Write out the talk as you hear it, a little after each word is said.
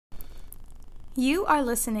You are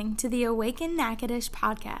listening to the Awaken Natchitoches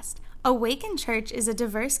podcast. Awaken Church is a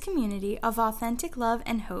diverse community of authentic love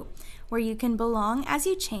and hope, where you can belong as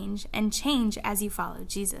you change and change as you follow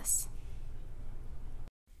Jesus.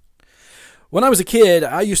 When I was a kid,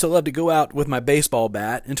 I used to love to go out with my baseball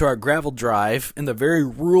bat into our gravel drive in the very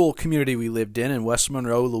rural community we lived in West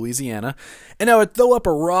Monroe, Louisiana, and I would throw up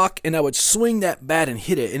a rock and I would swing that bat and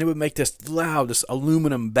hit it, and it would make this loud, this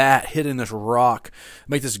aluminum bat hitting this rock,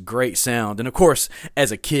 make this great sound. And of course,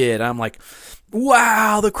 as a kid, I'm like,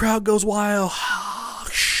 wow, the crowd goes wild.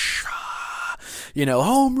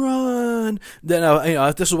 Home run. Then,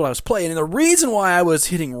 this is what I was playing. And the reason why I was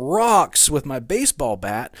hitting rocks with my baseball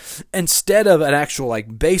bat instead of an actual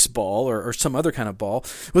baseball or some other kind of ball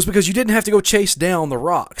was because you didn't have to go chase down the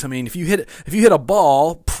rocks. I mean, if you hit a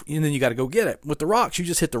ball, and then you got to go get it. With the rocks, you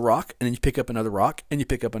just hit the rock, and then you pick up another rock, and you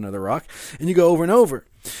pick up another rock, and you go over and over.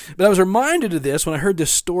 But I was reminded of this when I heard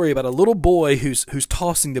this story about a little boy who's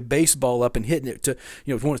tossing the baseball up and hitting it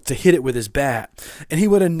wants to hit it with his bat. And he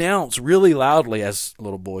would announce really loudly, as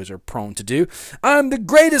little boys are prone to do, "I'm the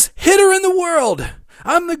greatest hitter in the world!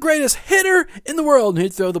 I'm the greatest hitter in the world!" And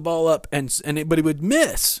he'd throw the ball up, but he would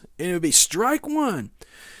miss. And it would be strike one.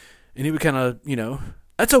 And he would kind of,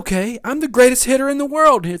 "That's okay. I'm the greatest hitter in the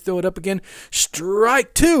world." He'd throw it up again.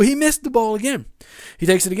 Strike two. He missed the ball again. He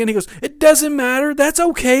takes it again. He goes, "It doesn't matter. That's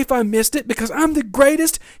okay if I missed it because I'm the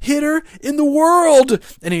greatest hitter in the world."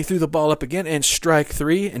 And he threw the ball up again and strike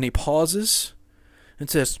three. And he pauses and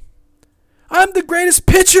says, "I'm the greatest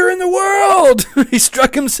pitcher in the world." He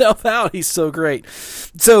struck himself out. He's so great.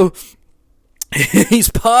 So he's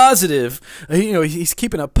positive. He's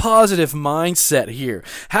keeping a positive mindset here.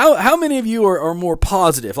 How many of you are more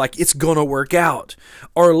positive, like it's going to work out,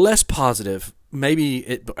 or less positive? Maybe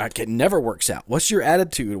it never works out. What's your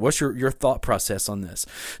attitude? What's your thought process on this?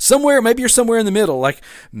 Maybe you're somewhere in the middle, like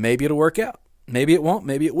maybe it'll work out. Maybe it won't.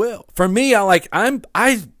 Maybe it will. For me,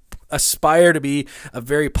 I aspire to be a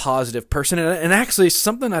very positive person, and actually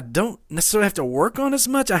something I don't necessarily have to work on as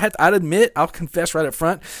much. I'd admit, I'll confess right up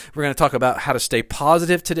front, we're going to talk about how to stay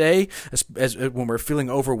positive today as when we're feeling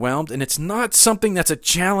overwhelmed, and it's not something that's a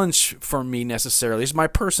challenge for me necessarily. It's my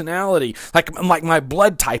personality. Like my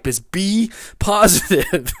blood type is B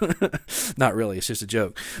positive. Not really, it's just a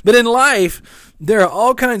joke. But in life, there are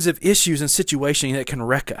all kinds of issues and situations that can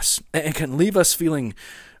wreck us and can leave us feeling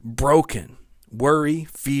broken. Worry,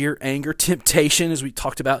 fear, anger, temptation, as we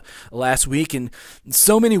talked about last week, and in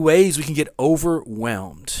so many ways we can get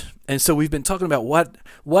overwhelmed. And so we've been talking about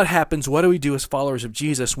what happens, what do we do as followers of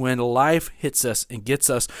Jesus when life hits us and gets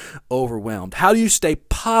us overwhelmed? How do you stay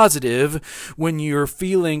positive when you're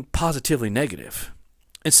feeling positively negative?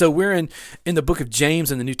 And so we're in the book of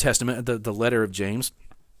James in the New Testament, the letter of James.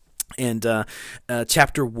 And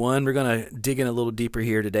chapter 1, we're going to dig in a little deeper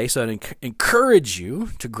here today. So I'd encourage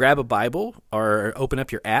you to grab a Bible or open up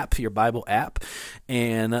your Bible app,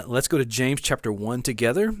 and let's go to James chapter 1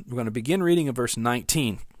 together. We're going to begin reading in verse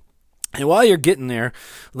 19. And while you're getting there,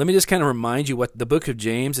 let me just kind of remind you what the book of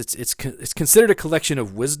James, it's considered a collection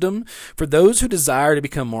of wisdom for those who desire to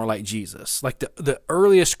become more like Jesus. Like the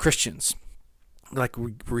earliest Christians,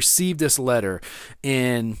 received this letter,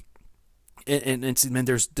 and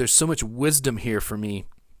there's so much wisdom here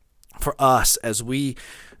for us as we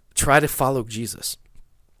try to follow Jesus,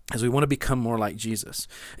 as we want to become more like Jesus.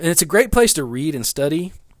 And it's a great place to read and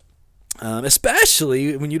study,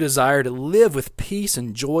 especially when you desire to live with peace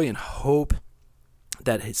and joy and hope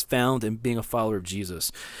that is found in being a follower of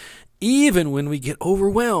Jesus. Even when we get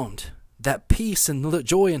overwhelmed, that peace and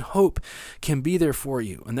joy and hope can be there for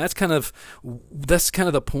you. And that's kind of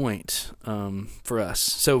the point for us.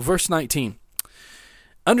 So verse 19.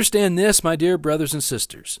 "Understand this, my dear brothers and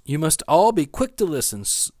sisters. You must all be quick to listen,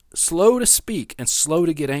 slow to speak, and slow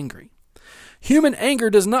to get angry. Human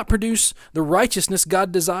anger does not produce the righteousness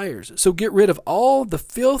God desires. So get rid of all the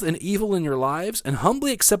filth and evil in your lives and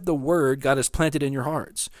humbly accept the word God has planted in your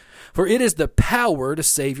hearts. For it is the power to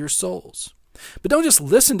save your souls. But don't just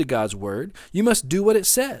listen to God's word. You must do what it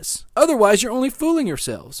says. Otherwise, you're only fooling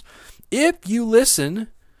yourselves. If you listen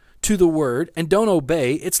to the word and don't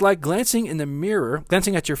obey, it's like glancing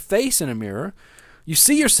at your face in a mirror. You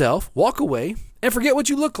see yourself, walk away, and forget what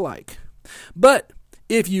you look like. But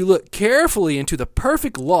if you look carefully into the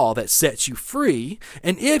perfect law that sets you free,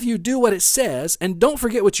 and if you do what it says and don't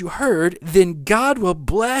forget what you heard, then God will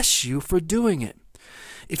bless you for doing it.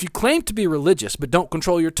 If you claim to be religious but don't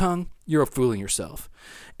control your tongue, you're fooling yourself,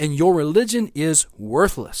 and your religion is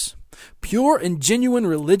worthless. Pure and genuine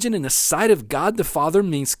religion in the sight of God the Father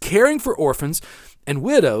means caring for orphans and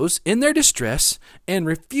widows in their distress and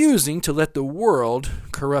refusing to let the world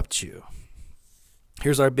corrupt you.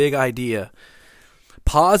 Here's our big idea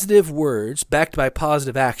Positive words backed by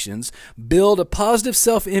positive actions build a positive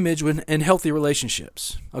self-image and healthy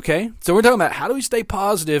relationships. Okay? So we're talking about how do we stay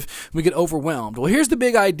positive when we get overwhelmed. Well, here's the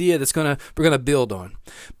big idea we're going to build on.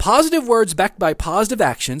 Positive words backed by positive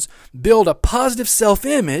actions build a positive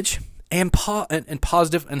self-image and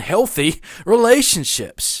positive and healthy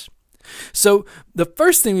relationships. So the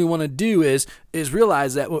first thing we want to do is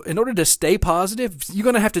realize that in order to stay positive, you're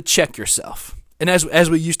going to have to check yourself. And as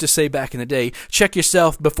we used to say back in the day, check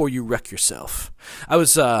yourself before you wreck yourself. I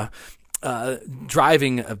was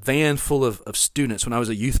driving a van full of students when I was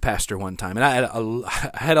a youth pastor one time. And I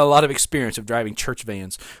had a lot of experience of driving church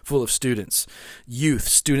vans full of students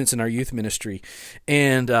in our youth ministry.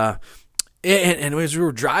 And as we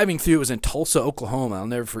were driving through, it was in Tulsa, Oklahoma. I'll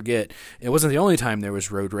never forget. It wasn't the only time there was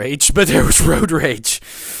road rage, but there was road rage.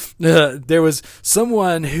 There was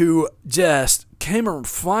someone who just came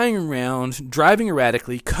flying around, driving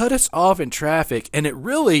erratically, cut us off in traffic, and it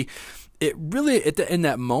really in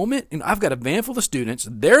that moment, I've got a van full of students.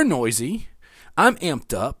 They're noisy. I'm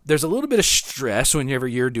amped up. There's a little bit of stress whenever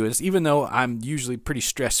you're doing this, even though I'm usually pretty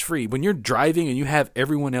stress-free. When you're driving and you have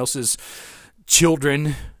everyone else's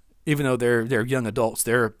children, even though they're young adults,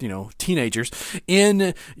 they're teenagers,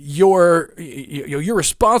 and you're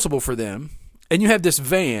responsible for them, and you have this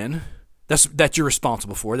van that you're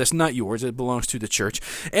responsible for. That's not yours. It belongs to the church.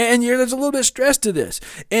 And there's a little bit of stress to this.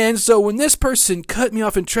 And so when this person cut me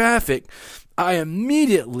off in traffic, I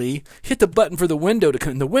immediately hit the button for the window to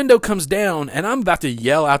come. The window comes down, and I'm about to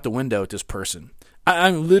yell out the window at this person.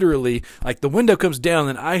 I'm literally, the window comes down,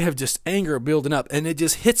 and I have just anger building up, and it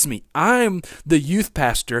just hits me. I'm the youth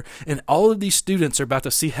pastor, and all of these students are about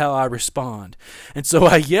to see how I respond. And so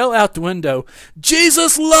I yell out the window,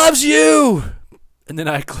 "Jesus loves you!" And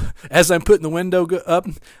then as I'm putting the window up,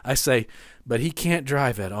 I say, "But he can't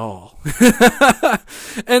drive at all."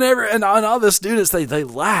 and all the students, they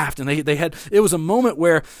laughed, and it was a moment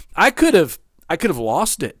where I could have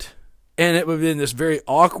lost it, and it would have been this very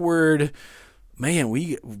awkward. Man,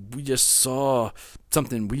 we just saw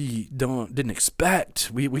something we didn't expect.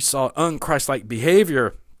 We saw unchristlike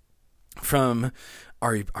behavior from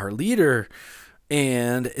our leader.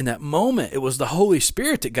 And in that moment, it was the Holy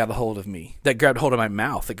Spirit that got a hold of me, that grabbed hold of my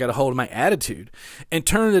mouth, that got a hold of my attitude, and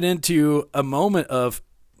turned it into a moment of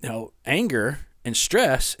anger and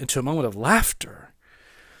stress into a moment of laughter.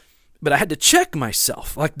 But I had to check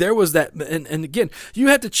myself. There was that, and again, you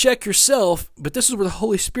have to check yourself, but this is where the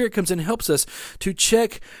Holy Spirit comes in and helps us to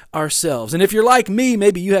check ourselves. And if you're like me,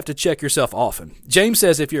 maybe you have to check yourself often. James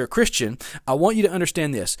says, if you're a Christian, I want you to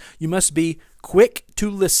understand this. You must be quick to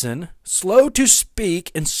listen, slow to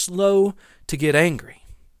speak, and slow to get angry.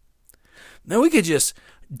 Now we could just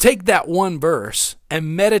take that one verse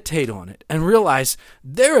and meditate on it and realize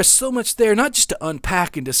there is so much there, not just to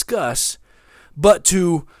unpack and discuss, but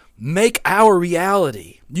to make our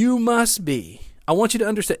reality. You must be. I want you to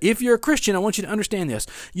understand. If you're a Christian, I want you to understand this.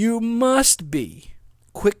 You must be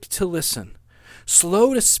quick to listen,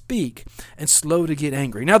 slow to speak, and slow to get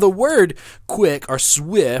angry. Now, the word quick or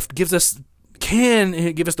swift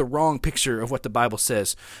can give us the wrong picture of what the Bible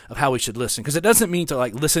says of how we should listen, because it doesn't mean to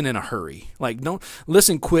listen in a hurry. Don't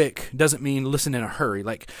listen quick doesn't mean listen in a hurry.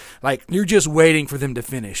 Like you're just waiting for them to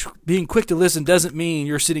finish. Being quick to listen doesn't mean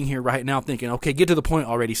you're sitting here right now thinking, okay, get to the point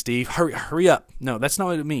already, Steve. Hurry up. No, that's not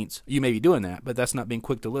what it means. You may be doing that, but that's not being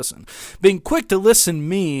quick to listen. Being quick to listen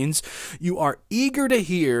means you are eager to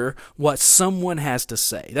hear what someone has to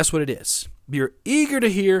say. That's what it is. You're eager to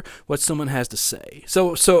hear what someone has to say.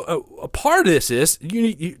 So a part of this is you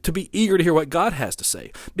need to be eager to hear what God has to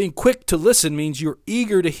say. Being quick to listen means you're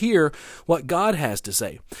eager to hear what God has to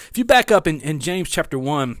say. If you back up in James chapter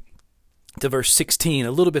 1 to verse 16,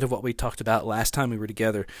 a little bit of what we talked about last time we were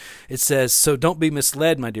together, it says, "So don't be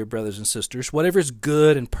misled, my dear brothers and sisters. Whatever is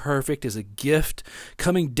good and perfect is a gift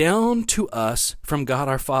coming down to us from God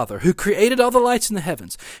our Father, who created all the lights in the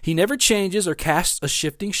heavens. He never changes or casts a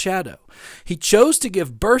shifting shadow. He chose to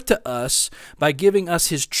give birth to us by giving us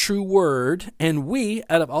His true word, and we,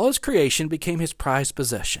 out of all His creation, became His prized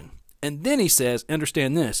possession." And then he says,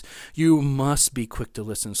 understand this, you must be quick to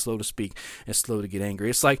listen, slow to speak, and slow to get angry.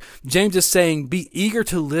 It's like James is saying, be eager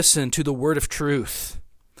to listen to the word of truth.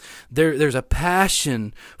 There's a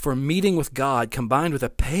passion for meeting with God combined with a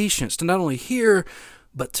patience to not only hear,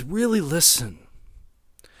 but to really listen.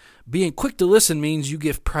 Being quick to listen means you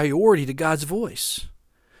give priority to God's voice.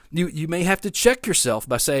 You may have to check yourself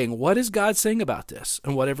by saying, what is God saying about this?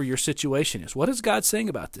 And whatever your situation is, what is God saying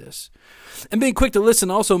about this? And being quick to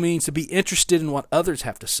listen also means to be interested in what others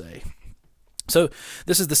have to say. So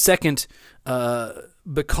this is the second,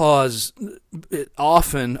 because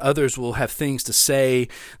often others will have things to say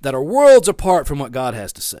that are worlds apart from what God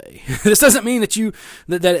has to say. This doesn't mean that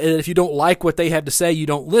that if you don't like what they have to say, you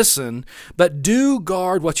don't listen, but do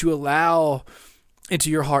guard what you allow into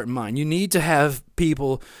your heart and mind. You need to have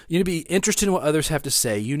people, you need to be interested in what others have to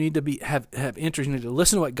say. You need to have interest, you need to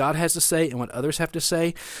listen to what God has to say and what others have to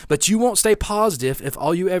say, but you won't stay positive if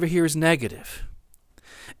all you ever hear is negative.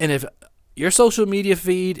 And if your social media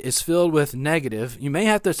feed is filled with negative, you may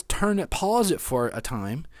have to pause it for a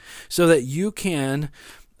time so that you can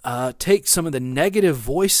take some of the negative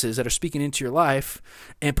voices that are speaking into your life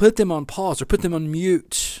and put them on pause or put them on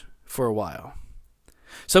mute for a while.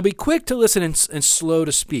 So be quick to listen and slow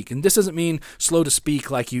to speak. And this doesn't mean slow to speak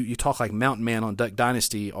like you talk like Mountain Man on Duck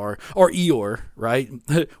Dynasty or Eeyore, right?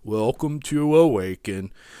 Welcome to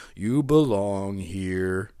Awaken. You belong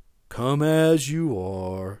here. Come as you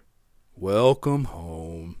are. Welcome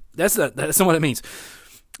home. That's not what it means.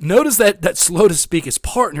 Notice that slow to speak is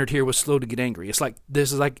partnered here with slow to get angry. It's like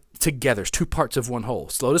this is like together. It's two parts of one whole.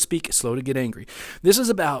 Slow to speak, slow to get angry. This is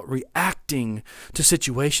about reacting to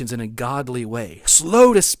situations in a godly way.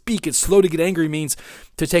 Slow to speak and slow to get angry means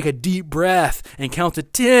to take a deep breath and count to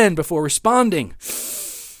 10 before responding.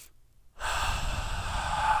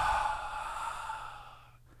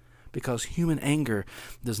 Because human anger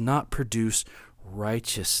does not produce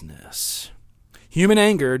righteousness. Human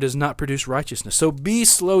anger does not produce righteousness. So be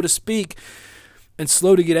slow to speak and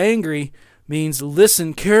slow to get angry means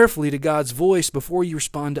listen carefully to God's voice before you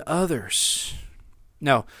respond to others.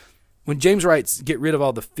 Now, when James writes, get rid of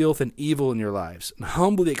all the filth and evil in your lives and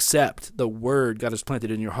humbly accept the word God has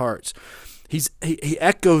planted in your hearts, he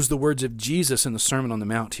echoes the words of Jesus in the Sermon on the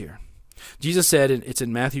Mount here. Jesus said, it's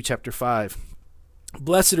in Matthew chapter 5,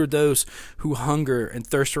 blessed are those who hunger and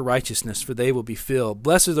thirst for righteousness, for they will be filled.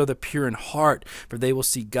 Blessed are the pure in heart, for they will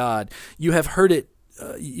see God. You have heard it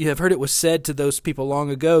was said to those people long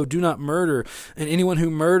ago, do not murder, and anyone who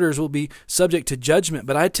murders will be subject to judgment.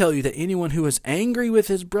 But I tell you that anyone who is angry with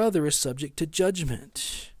his brother is subject to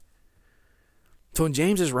judgment. So when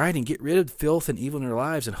James is writing, get rid of filth and evil in your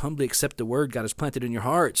lives and humbly accept the word God has planted in your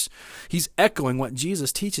hearts, he's echoing what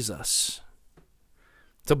Jesus teaches us.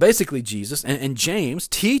 So basically Jesus and James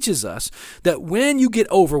teaches us that when you get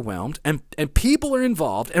overwhelmed and people are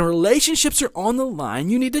involved and relationships are on the line,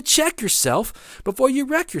 you need to check yourself before you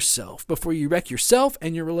wreck yourself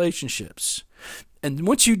and your relationships. And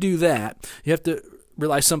once you do that, you have to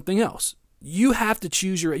realize something else. You have to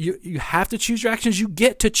choose your actions. You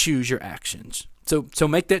get to choose your actions. So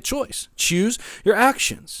make that choice. Choose your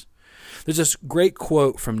actions. There's this great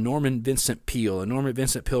quote from Norman Vincent Peale. And Norman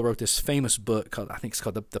Vincent Peale wrote this famous book called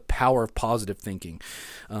The Power of Positive Thinking.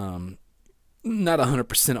 Not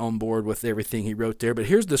 100% on board with everything he wrote there, but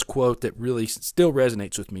here's this quote that really still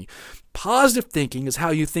resonates with me. Positive thinking is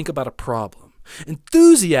how you think about a problem.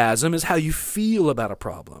 Enthusiasm is how you feel about a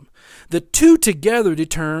problem. The two together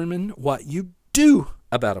determine what you do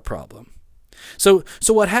about a problem. So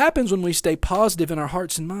what happens when we stay positive in our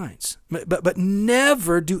hearts and minds, but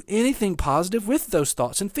never do anything positive with those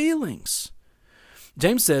thoughts and feelings?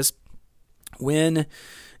 James says, when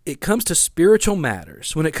it comes to spiritual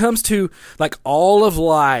matters, when it comes to like all of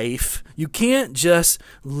life, you can't just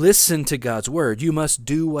listen to God's word. You must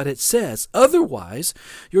do what it says. Otherwise,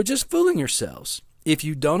 you're just fooling yourselves. If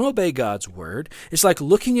you don't obey God's word, it's like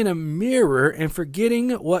looking in a mirror and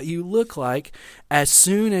forgetting what you look like as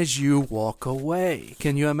soon as you walk away.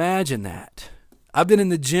 Can you imagine that? I've been in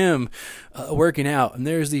the gym working out, and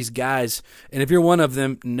there's these guys, and if you're one of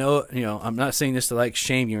them, I'm not saying this to like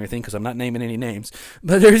shame you or anything because I'm not naming any names,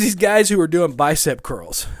 but there's these guys who are doing bicep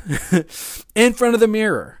curls in front of the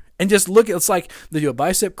mirror. And just look, it's like they do a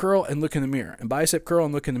bicep curl and look in the mirror, and bicep curl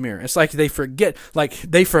and look in the mirror. It's like they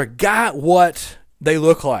forgot what they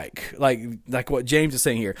look like what James is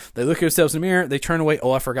saying here. They look at themselves in the mirror, they turn away,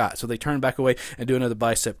 oh, I forgot. So they turn back away and do another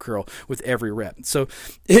bicep curl with every rep. So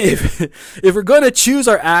if we're going to choose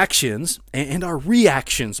our actions and our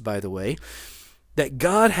reactions, by the way, that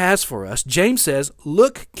God has for us, James says,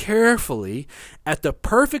 look carefully at the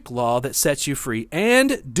perfect law that sets you free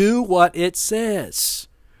and do what it says.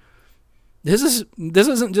 This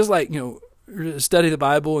isn't just like, study the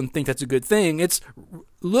Bible and think that's a good thing. It's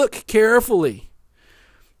look carefully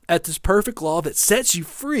at this perfect law that sets you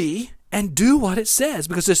free and do what it says,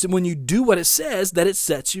 because it's when you do what it says that it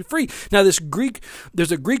sets you free. Now, there's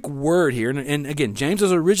a Greek word here, and again, James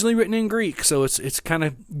was originally written in Greek, so it's kind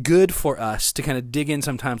of good for us to kind of dig in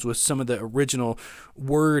sometimes with some of the original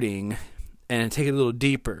wording and take it a little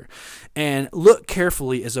deeper. And look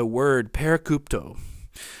carefully is a word, parakupto.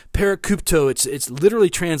 Parakupto, it's literally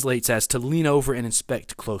translates as to lean over and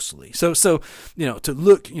inspect closely. So to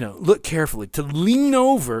look carefully, to lean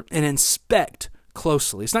over and inspect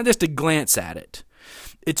closely. It's not just to glance at it.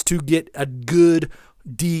 It's to get a good,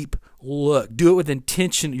 deep look. Do it with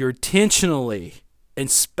intention. You're intentionally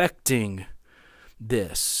inspecting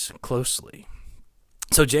this closely.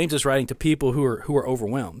 So James is writing to people who are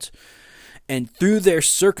overwhelmed. And through their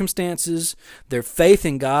circumstances, their faith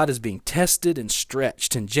in God is being tested and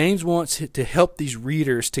stretched. And James wants to help these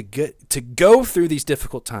readers to go through these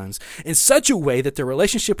difficult times in such a way that their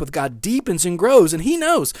relationship with God deepens and grows. And he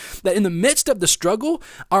knows that in the midst of the struggle,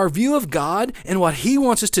 our view of God and what he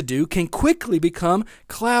wants us to do can quickly become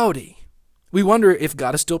cloudy. We wonder if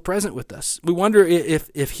God is still present with us. We wonder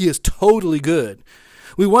if he is totally good.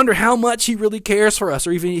 We wonder how much he really cares for us,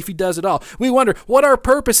 or even if he does at all. We wonder what our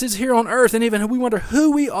purpose is here on earth, and even we wonder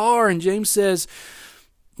who we are. And James says,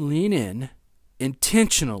 lean in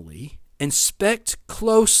intentionally, inspect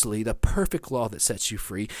closely the perfect law that sets you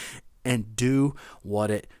free, and do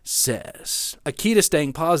what it says. A key to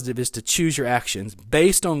staying positive is to choose your actions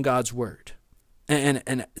based on God's word.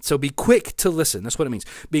 And so be quick to listen. That's what it means.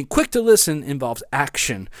 Being quick to listen involves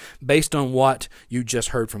action based on what you just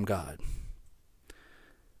heard from God.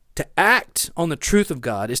 To act on the truth of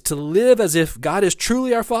God is to live as if God is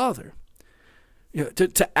truly our Father.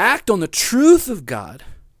 To act on the truth of God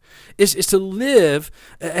is to live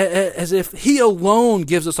as if he alone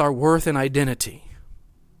gives us our worth and identity,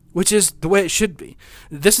 which is the way it should be.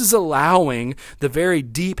 This is allowing the very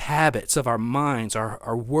deep habits of our minds,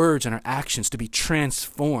 our words, and our actions to be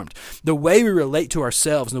transformed. The way we relate to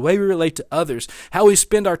ourselves, and the way we relate to others, how we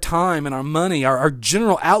spend our time and our money, our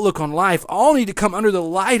general outlook on life, all need to come under the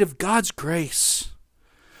light of God's grace.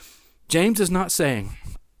 James is not saying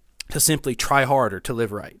to simply try harder to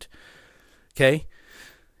live right. Okay?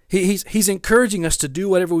 He's encouraging us to do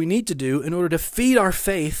whatever we need to do in order to feed our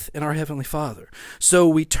faith in our Heavenly Father. So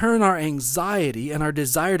we turn our anxiety and our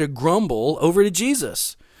desire to grumble over to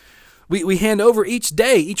Jesus. We hand over each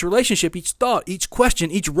day, each relationship, each thought, each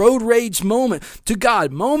question, each road rage moment to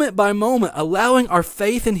God, moment by moment, allowing our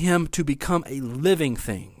faith in him to become a living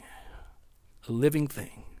thing. A living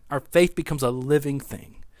thing. Our faith becomes a living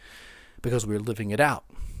thing because we're living it out.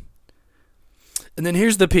 And then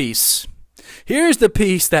here's the piece. Here's the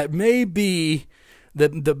piece that may be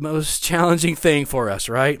the most challenging thing for us,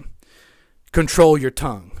 right? Control your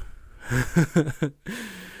tongue.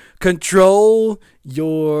 Control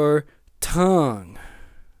your tongue.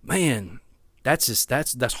 Man,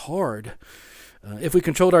 that's hard. If we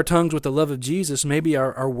controlled our tongues with the love of Jesus, maybe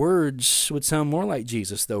our words would sound more like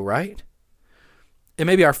Jesus, though, right? And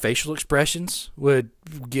maybe our facial expressions would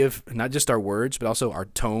give not just our words, but also our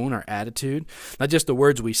tone, our attitude. Not just the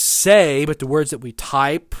words we say, but the words that we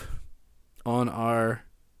type on our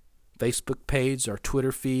Facebook page, our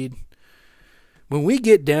Twitter feed. When we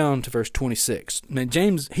get down to verse 26, man,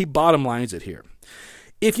 James, he bottom lines it here.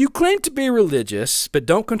 If you claim to be religious, but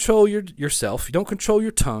don't control yourself, you don't control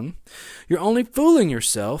your tongue, you're only fooling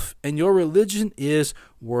yourself, and your religion is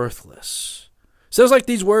worthless. Sounds like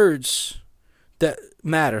these words that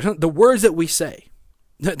matter. The words that we say,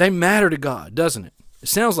 they matter to God, doesn't it? It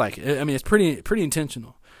sounds like it. I mean, it's pretty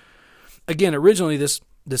intentional. Again, originally this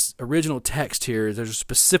original text here, there's a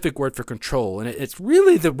specific word for control, and it's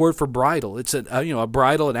really the word for bridle. It's a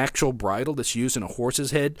bridle, an actual bridle that's used in a horse's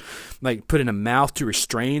head, like put in a mouth to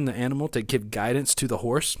restrain the animal, to give guidance to the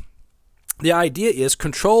horse. The idea is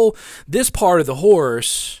control this part of the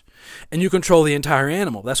horse, and you control the entire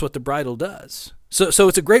animal. That's what the bridle does. So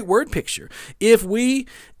it's a great word picture. If we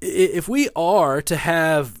are to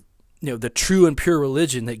have the true and pure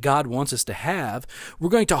religion that God wants us to have, we're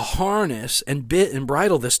going to harness and bit and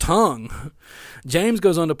bridle this tongue. James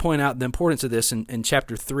goes on to point out the importance of this in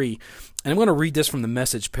chapter 3. And I'm going to read this from the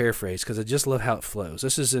Message paraphrase because I just love how it flows.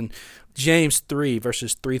 This is in James 3,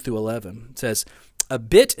 verses 3 through 11. It says, "A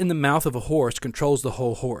bit in the mouth of a horse controls the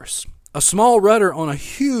whole horse. A small rudder on a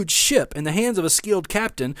huge ship in the hands of a skilled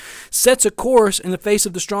captain sets a course in the face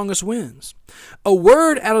of the strongest winds. A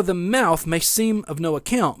word out of the mouth may seem of no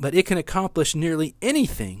account, but it can accomplish nearly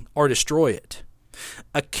anything or destroy it.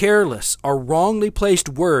 A careless or wrongly placed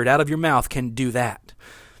word out of your mouth can do that.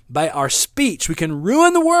 By our speech, we can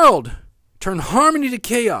ruin the world, turn harmony to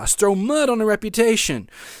chaos, throw mud on a reputation,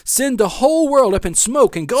 send the whole world up in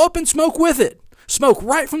smoke, and go up in smoke with it. Smoke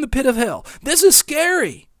right from the pit of hell. This is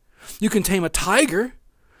scary. You can tame a tiger,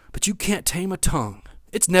 but you can't tame a tongue.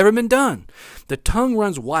 It's never been done. The tongue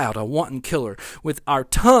runs wild, a wanton killer. With our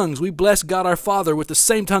tongues we bless God our Father. With the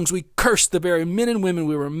same tongues we curse the very men and women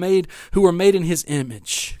who were made in his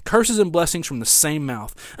image. Curses and blessings from the same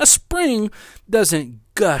mouth. A spring doesn't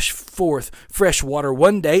gush forth fresh water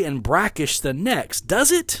one day and brackish the next,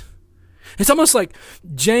 does it? It's almost like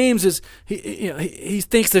James he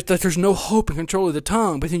thinks that there's no hope in control of the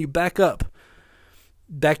tongue, but then you back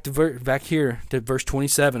here to verse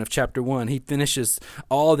 27 of chapter 1. He finishes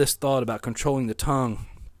all this thought about controlling the tongue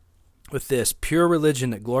with this: pure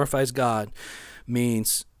religion that glorifies God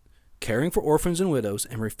means caring for orphans and widows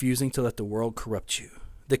and refusing to let the world corrupt you.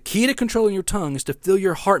 The key to controlling your tongue is to fill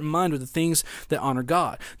your heart and mind with the things that honor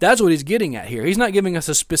God. That's what he's getting at here. He's not giving us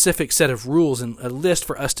a specific set of rules and a list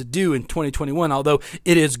for us to do in 2021, although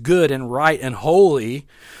it is good and right and holy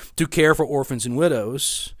to care for orphans and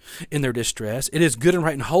widows in their distress. It is good and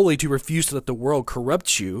right and holy to refuse to let the world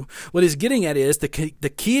corrupt you. What he's getting at is the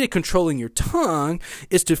key to controlling your tongue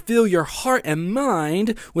is to fill your heart and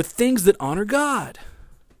mind with things that honor God.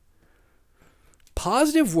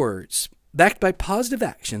 Positive words backed by positive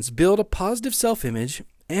actions build a positive self-image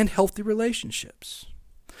and healthy relationships.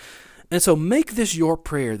 And so make this your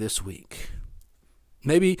prayer this week.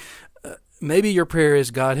 Maybe your prayer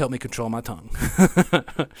is, God, help me control my tongue.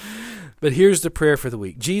 But here's the prayer for the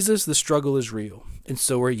week. Jesus, the struggle is real, and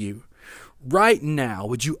so are you. Right now,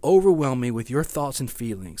 would you overwhelm me with your thoughts and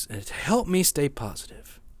feelings and help me stay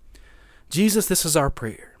positive? Jesus, this is our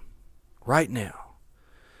prayer right now.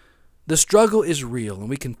 The struggle is real, and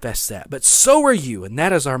we confess that, but so are you, and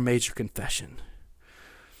that is our major confession.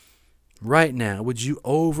 Right now, would you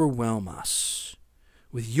overwhelm us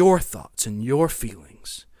with your thoughts and your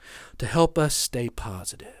feelings to help us stay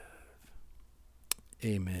positive?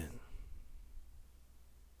 Amen.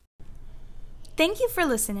 Thank you for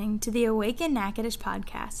listening to the Awaken Natchitoches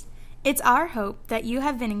podcast. It's our hope that you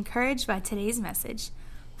have been encouraged by today's message.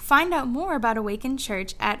 Find out more about Awaken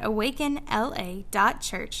Church at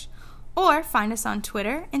awakenla.church, or find us on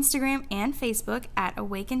Twitter, Instagram, and Facebook at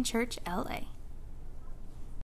Awaken Church LA.